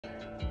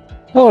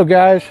Hello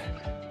guys,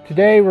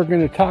 today we're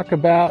going to talk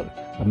about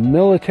a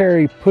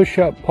military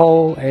push-up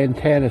pole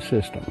antenna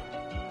system.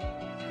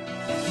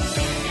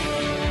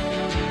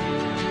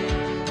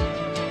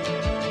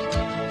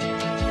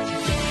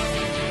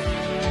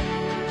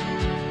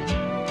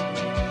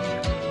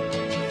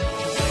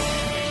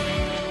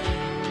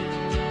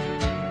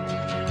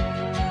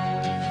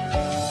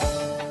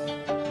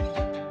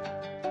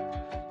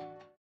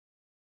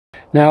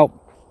 Now,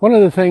 one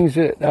of the things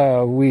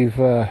that we've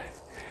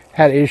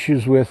had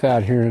issues with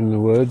out here in the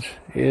woods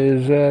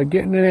is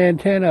getting an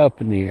antenna up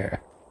in the air.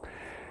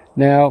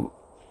 Now,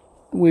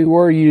 we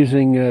were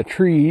using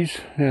trees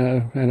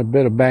and a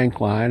bit of bank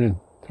line and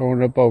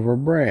throwing it up over a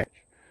branch.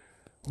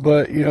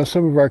 But, you know,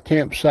 some of our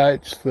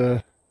campsites,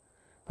 the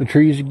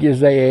trees,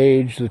 as they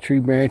age, the tree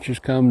branches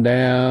come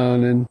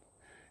down, and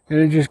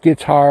it just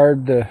gets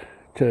hard to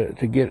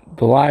get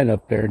the line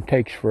up there. It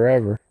takes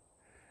forever.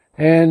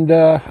 And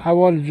I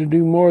wanted to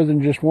do more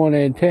than just one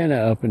antenna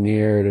up in the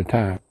air at a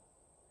time.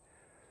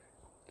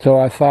 So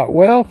I thought,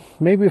 well,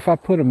 maybe if I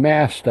put a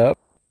mast up,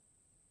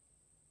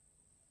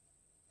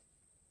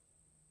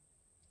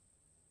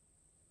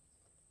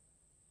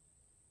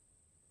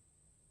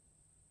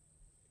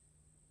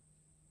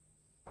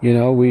 you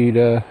know, we'd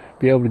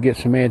be able to get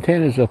some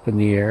antennas up in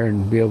the air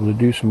and be able to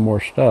do some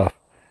more stuff.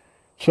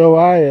 So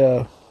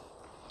I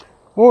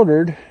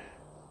ordered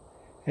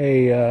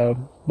a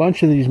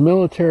bunch of these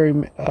military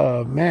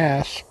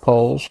mast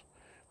poles,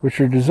 which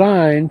are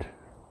designed,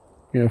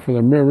 you know, for the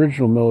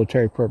original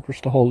military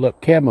purpose to hold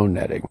up camo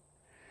netting.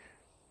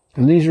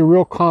 And these are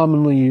real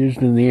commonly used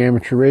in the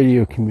amateur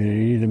radio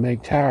community to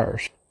make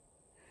towers,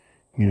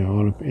 you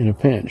know, in a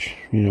pinch,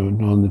 you know,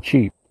 on the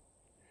cheap.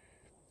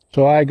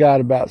 So I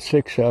got about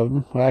 6 of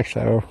them. Well,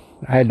 actually,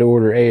 I had to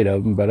order 8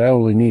 of them, but I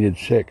only needed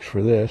 6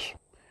 for this.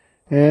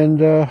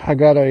 And I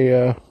got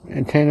a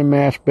antenna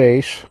mast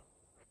base,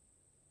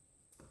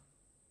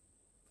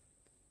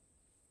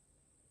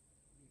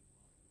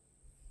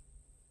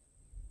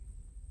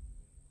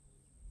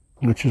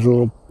 which is a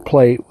little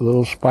plate with a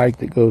little spike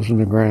that goes in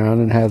the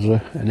ground and has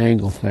an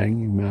angle thing.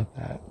 You mount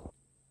that.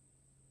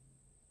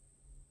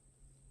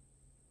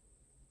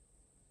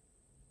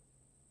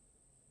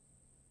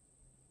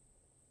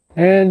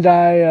 And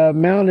I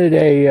mounted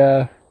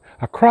a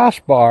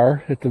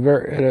crossbar at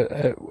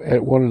the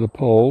at one of the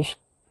poles,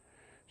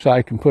 so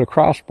I can put a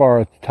crossbar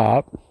at the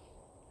top.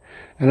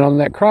 And on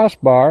that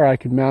crossbar, I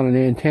can mount an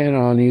antenna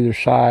on either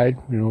side,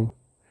 you know,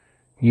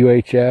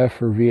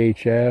 UHF or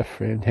VHF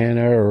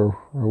antenna or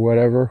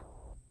whatever.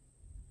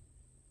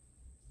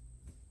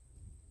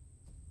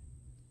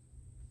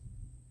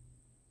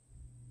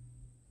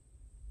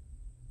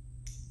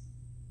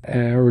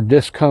 Or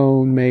disc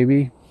cone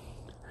maybe.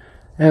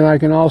 And I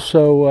can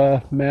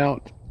also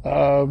mount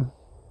a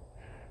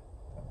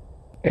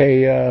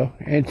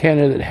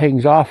antenna that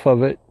hangs off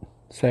of it,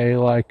 say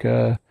like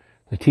the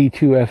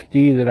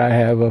T2FD that I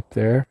have up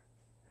there,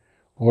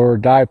 or a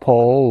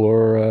dipole,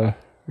 or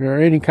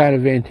any kind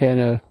of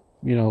antenna,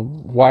 you know,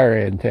 wire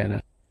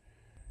antenna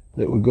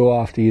that would go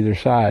off to either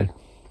side,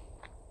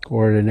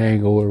 or at an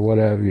angle, or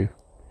whatever.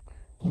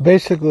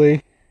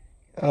 Basically,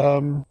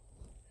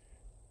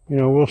 you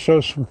know, we'll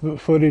show some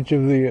footage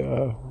of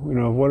the, you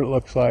know, what it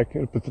looks like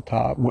up at the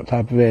top, and what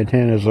type of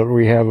antennas that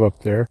we have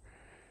up there.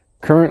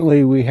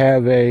 Currently, we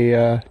have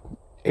a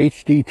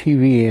HD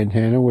TV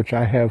antenna, which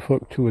I have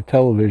hooked to a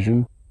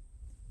television,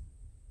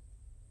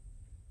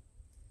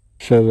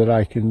 so that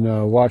I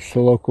can watch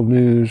the local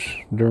news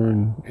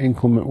during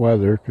inclement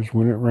weather. Because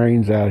when it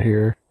rains out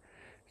here,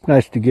 it's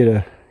nice to get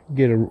a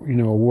you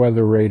know, a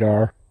weather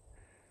radar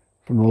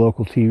from the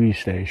local TV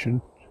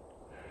station.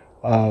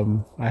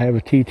 I have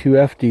a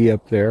T2FD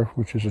up there,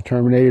 which is a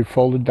terminated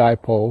folded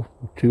dipole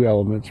with 2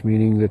 elements,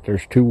 meaning that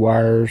there's 2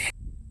 wires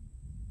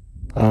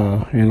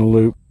in a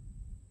loop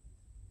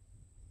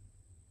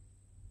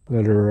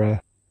that are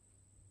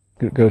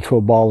going to go to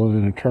a ball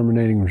and a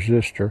terminating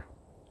resistor.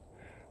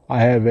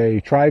 I have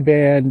a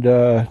tri-band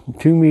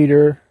 2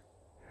 meter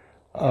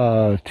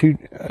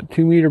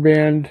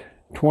band,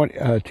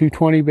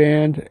 220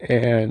 band,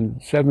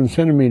 and 7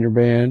 centimeter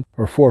band,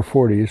 or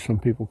 440 as some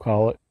people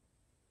call it,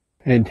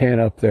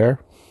 antenna up there.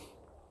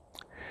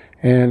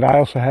 And I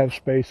also have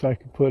space I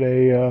can put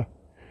a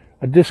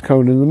disc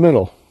cone in the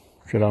middle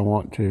should I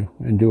want to,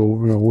 and do a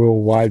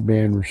real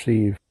wideband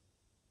receive.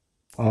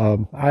 I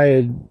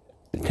had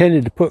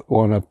intended to put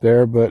one up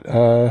there, but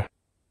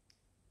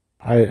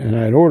I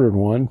had ordered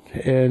one,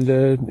 and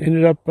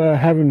ended up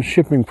having a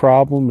shipping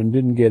problem and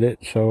didn't get it.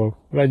 So,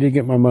 but I did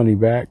get my money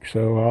back,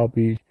 so I'll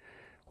be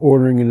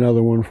ordering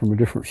another one from a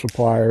different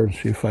supplier and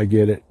see if I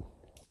get it.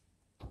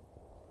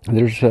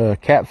 There's a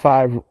Cat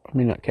 5, I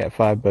mean not Cat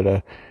 5, but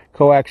a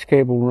coax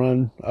cable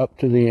run up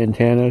to the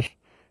antennas.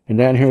 And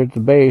down here at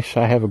the base,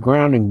 I have a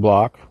grounding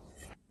block,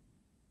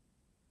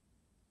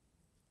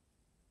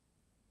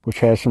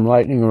 which has some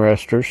lightning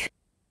arresters.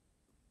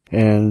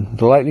 And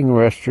the lightning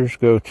arresters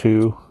go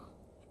to,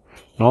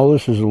 and all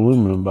this is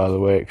aluminum, by the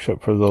way,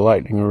 except for the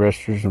lightning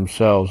arresters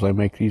themselves. I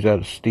make these out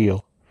of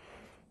steel.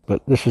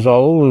 But this is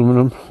all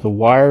aluminum. The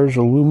wire's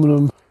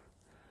aluminum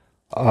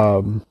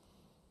and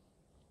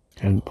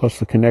plus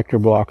the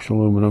connector block's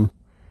aluminum.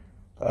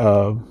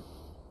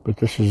 But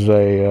this is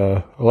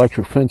a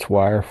electric fence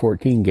wire,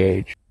 14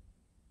 gauge.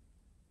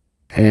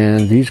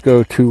 And these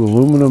go to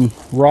aluminum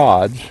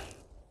rods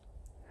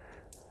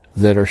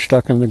that are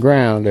stuck in the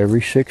ground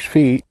every 6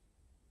 feet.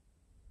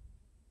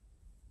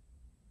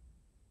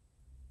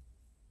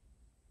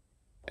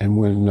 And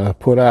when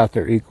put out,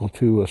 they're equal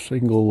to a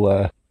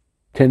single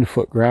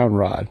 10-foot ground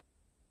rod.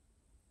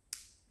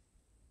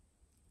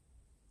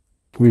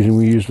 The reason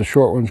we use the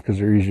short ones because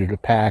they're easier to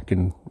pack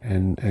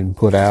and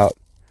put out,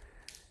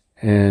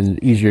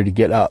 and easier to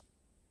get up,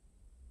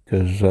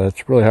 because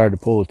it's really hard to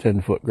pull a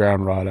 10-foot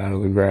ground rod out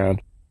of the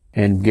ground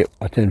and get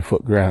a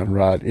 10-foot ground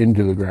rod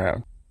into the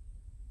ground.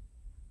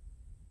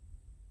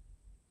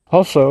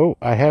 Also,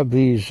 I have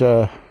these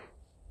the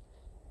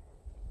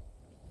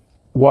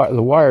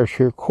wires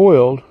here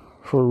coiled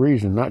for a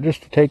reason, not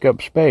just to take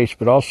up space,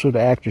 but also to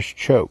act as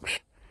chokes.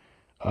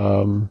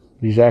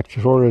 These act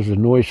sort of as a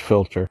noise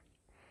filter,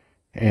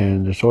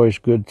 and it's always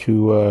good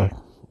to,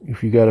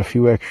 if you got a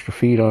few extra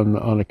feet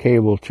on a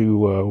cable,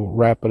 to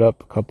wrap it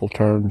up a couple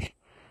turns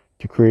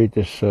to create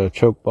this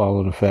choke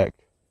balling effect.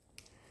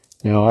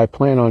 Now, I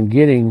plan on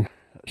getting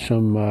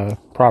some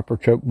proper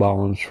choke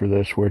ballons for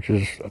this, which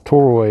is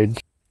toroids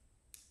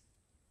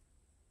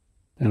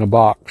in a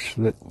box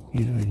that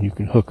you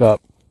can hook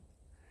up.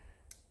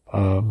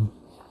 In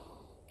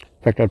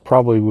fact, I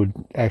probably would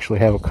actually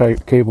have a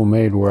cable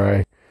made where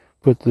I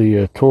put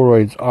the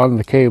toroids on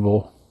the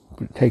cable,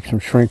 take some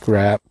shrink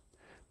wrap,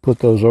 put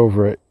those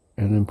over it,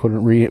 and then put a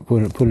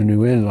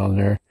new end on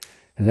there,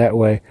 and that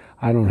way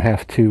I don't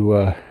have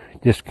to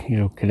just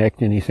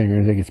connect anything or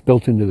anything. It's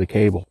built into the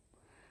cable.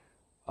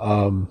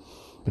 But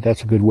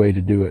that's a good way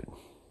to do it.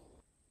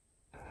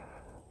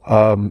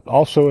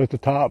 Also at the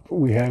top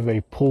we have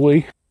a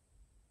pulley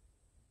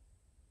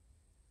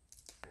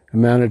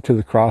mounted to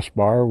the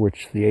crossbar,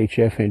 which the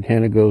HF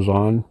antenna goes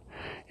on,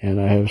 and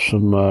I have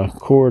some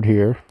cord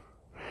here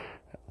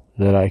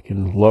that I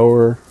can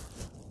lower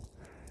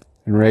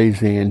and raise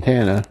the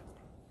antenna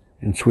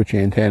and switch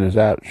antennas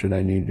out should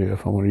I need to,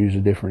 if I want to use a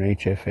different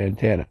HF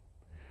antenna.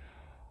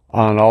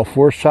 On all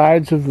 4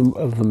 sides of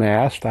the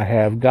mast I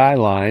have guy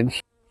lines.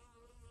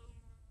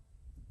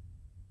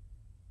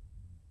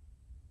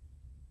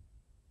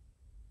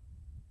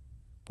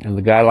 And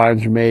the guy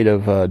lines are made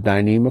of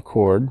Dyneema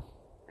cord,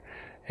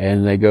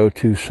 and they go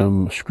to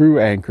some screw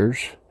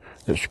anchors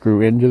that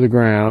screw into the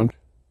ground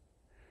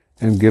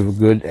and give a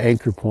good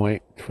anchor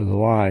point for the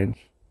lines,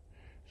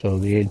 so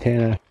the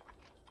antenna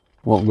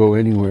won't go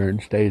anywhere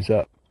and stays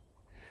up.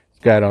 It's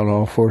got on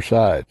all 4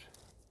 sides.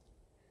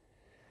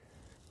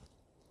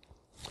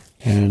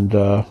 And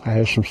I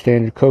have some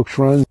standard coax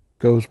runs.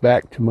 Goes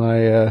back to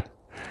my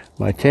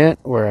my tent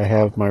where I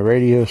have my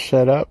radio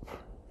set up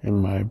and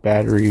my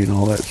battery and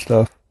all that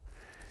stuff.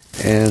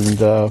 And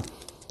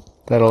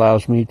that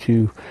allows me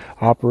to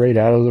operate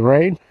out of the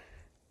rain.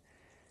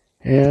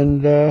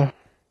 And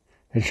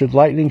should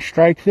lightning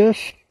strike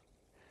this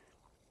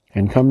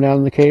and come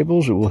down the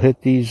cables, it will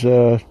hit these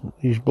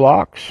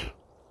blocks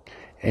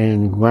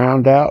and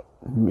ground out,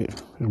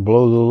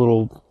 blow the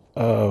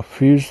little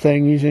fuse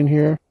thingies in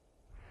here.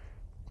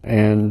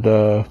 And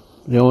the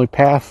only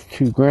path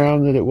to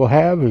ground that it will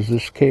have is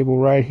this cable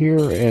right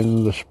here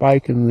and the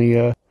spike in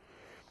the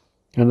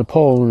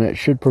pole, and that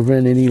should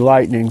prevent any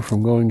lightning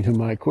from going to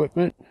my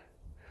equipment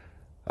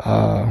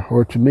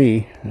or to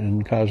me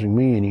and causing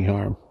me any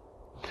harm.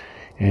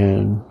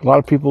 And a lot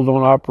of people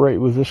don't operate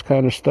with this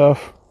kind of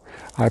stuff.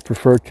 I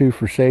prefer to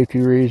for safety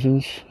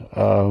reasons.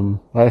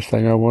 Last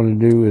thing I want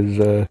to do is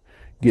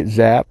get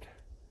zapped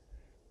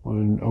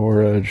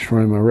or just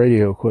run my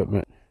radio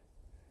equipment.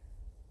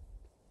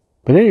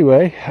 But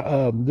anyway,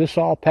 this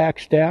all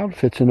packs down,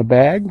 fits in a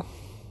bag.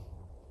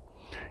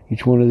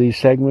 Each one of these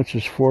segments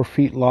is 4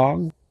 feet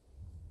long,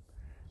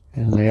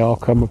 and they all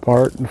come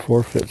apart in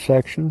 4-foot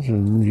sections,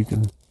 and you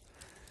can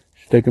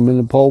stick them in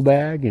the pole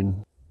bag,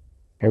 and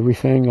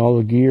everything, all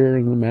the gear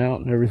and the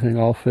mount and everything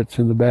all fits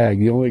in the bag.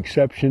 The only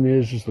exception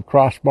is the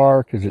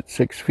crossbar, because it's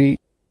 6 feet.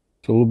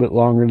 It's a little bit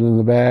longer than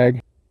the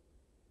bag,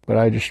 but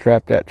I just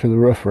strapped that to the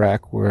roof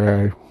rack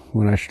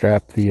when I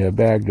strapped the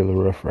bag to the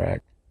roof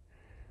rack.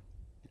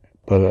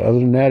 But other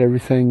than that,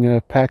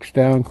 everything packs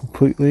down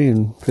completely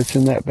and fits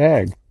in that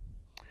bag.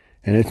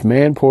 And it's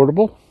man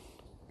portable.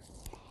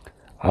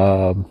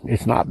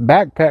 It's not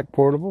backpack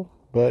portable,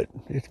 but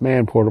it's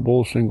man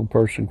portable. A single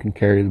person can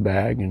carry the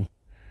bag, and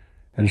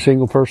a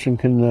single person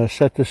can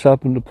set this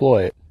up and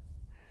deploy it.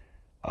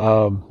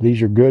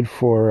 These are good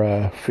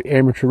for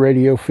amateur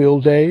radio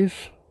field days.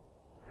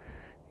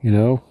 If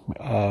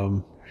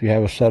you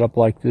have a setup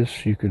like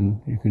this, you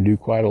can do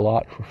quite a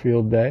lot for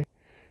field day.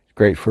 It's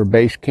great for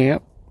base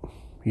camp,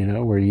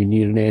 where you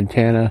need an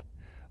antenna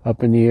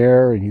up in the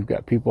air and you've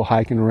got people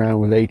hiking around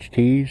with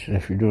HTs. And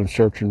if you're doing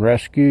search and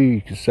rescue,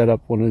 you can set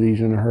up one of these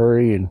in a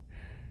hurry and,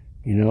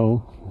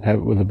 have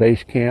it with a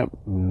base camp.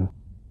 And,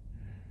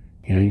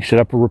 you can set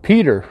up a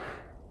repeater,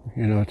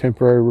 a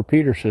temporary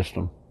repeater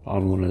system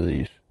on one of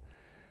these.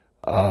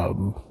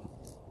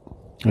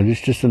 And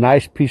it's just a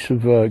nice piece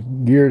of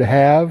gear to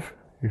have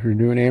if you're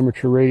doing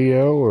amateur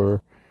radio,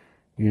 or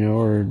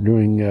or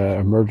doing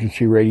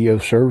emergency radio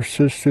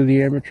services through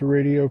the amateur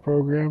radio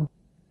program,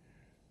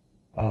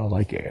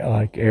 like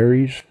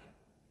Aries.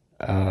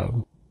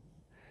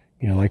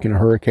 Like in a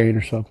hurricane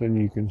or something,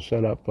 you can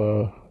set up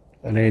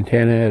an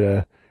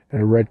antenna at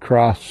a Red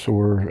Cross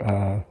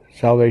or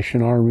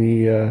Salvation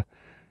Army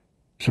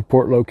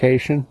support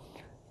location.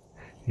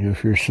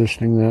 If you're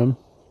assisting them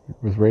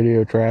with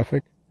radio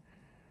traffic.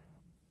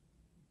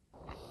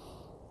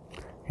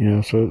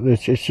 So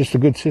it's just a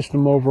good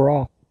system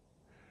overall.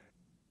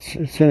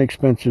 It's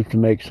inexpensive to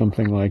make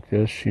something like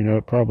this.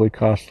 It probably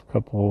costs a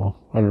couple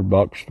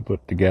 $100 to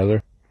put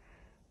together.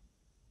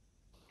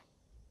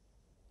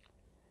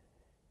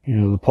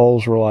 The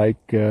poles were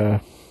like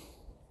 $60,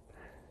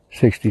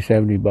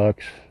 $70.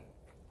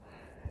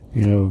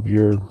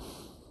 Your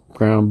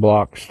ground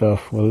block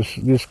stuff. Well,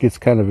 this gets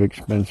kind of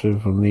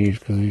expensive on these,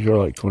 because these are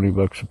like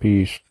 $20 a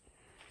piece.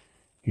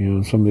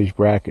 And some of these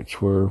brackets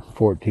were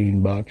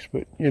 $14,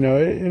 but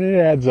it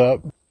adds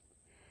up.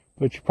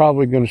 But you're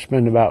probably going to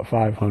spend about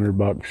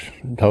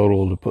 $500 in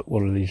total to put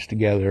one of these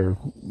together.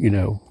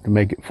 To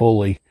make it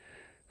fully,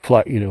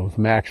 with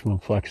maximum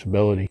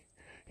flexibility.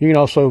 You can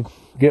also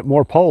get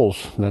more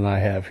poles than I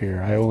have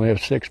here. I only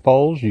have 6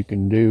 poles. You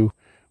can do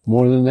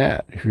more than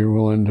that if you're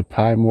willing to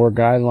tie more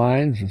guide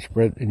lines and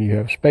spread, and you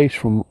have space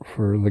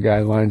for the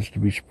guide lines to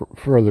be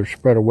further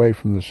spread away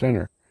from the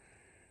center.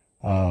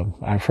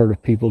 I've heard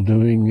of people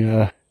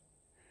doing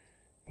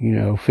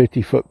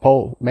 50-foot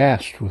pole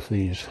mast with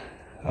these.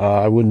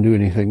 I wouldn't do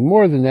anything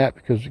more than that,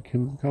 because it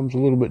becomes a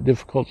little bit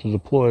difficult to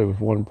deploy with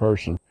one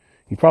person.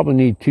 You probably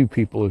need 2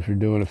 people if you're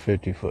doing a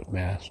 50-foot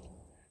mast.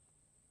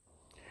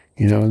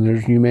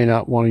 And you may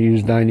not want to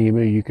use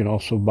Dyneema. You can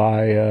also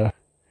buy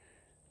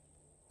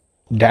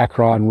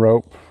Dacron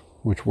rope,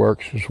 which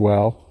works as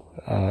well.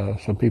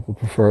 Some people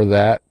prefer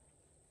that.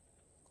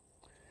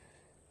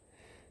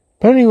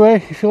 But anyway,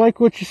 if you like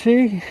what you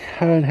see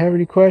and have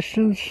any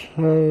questions,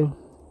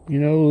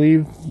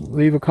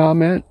 leave a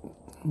comment.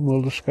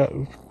 We'll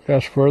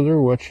discuss further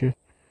what your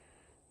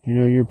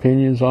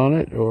opinions on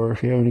it, or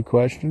if you have any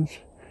questions.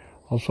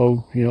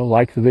 Also,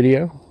 like the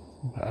video,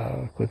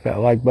 click that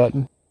like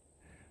button.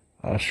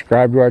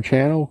 Subscribe to our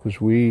channel,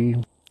 because we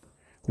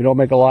don't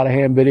make a lot of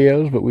ham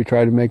videos, but we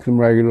try to make them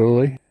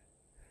regularly.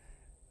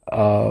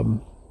 Our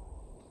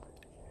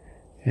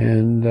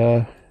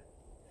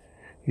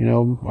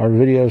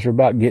videos are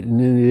about getting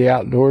into the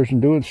outdoors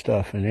and doing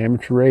stuff, and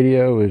amateur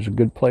radio is a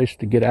good place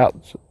to get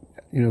out,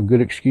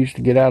 good excuse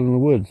to get out in the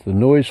woods. The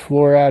noise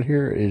floor out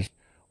here is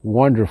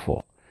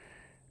wonderful.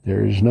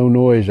 There is no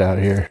noise out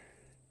here.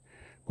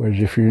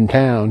 Whereas if you're in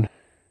town,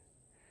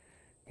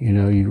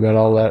 you've got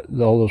all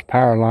those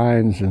power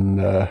lines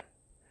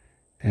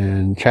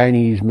and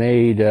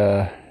Chinese-made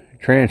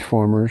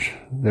transformers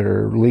that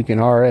are leaking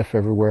RF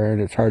everywhere,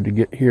 and it's hard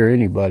to hear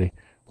anybody.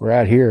 We're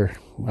out here.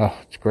 Oh,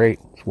 it's great.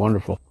 It's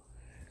wonderful.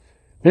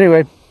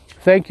 Anyway,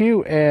 thank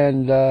you,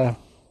 and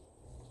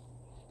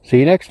see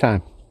you next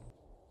time.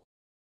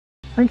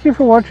 Thank you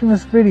for watching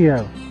this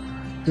video.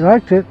 If you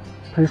liked it,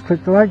 please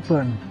click the like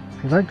button.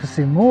 If you'd like to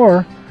see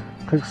more,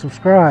 click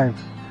subscribe.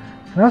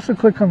 You can also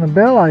click on the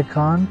bell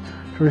icon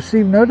to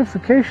receive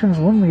notifications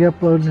when we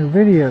upload new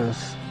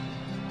videos.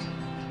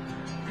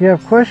 If you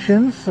have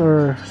questions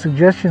or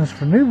suggestions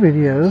for new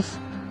videos,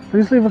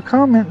 please leave a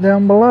comment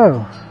down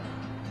below.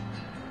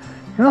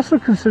 You can also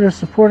consider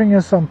supporting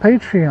us on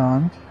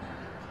Patreon,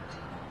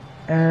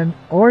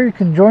 or you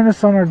can join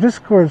us on our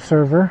Discord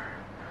server.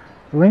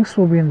 The links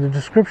will be in the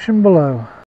description below.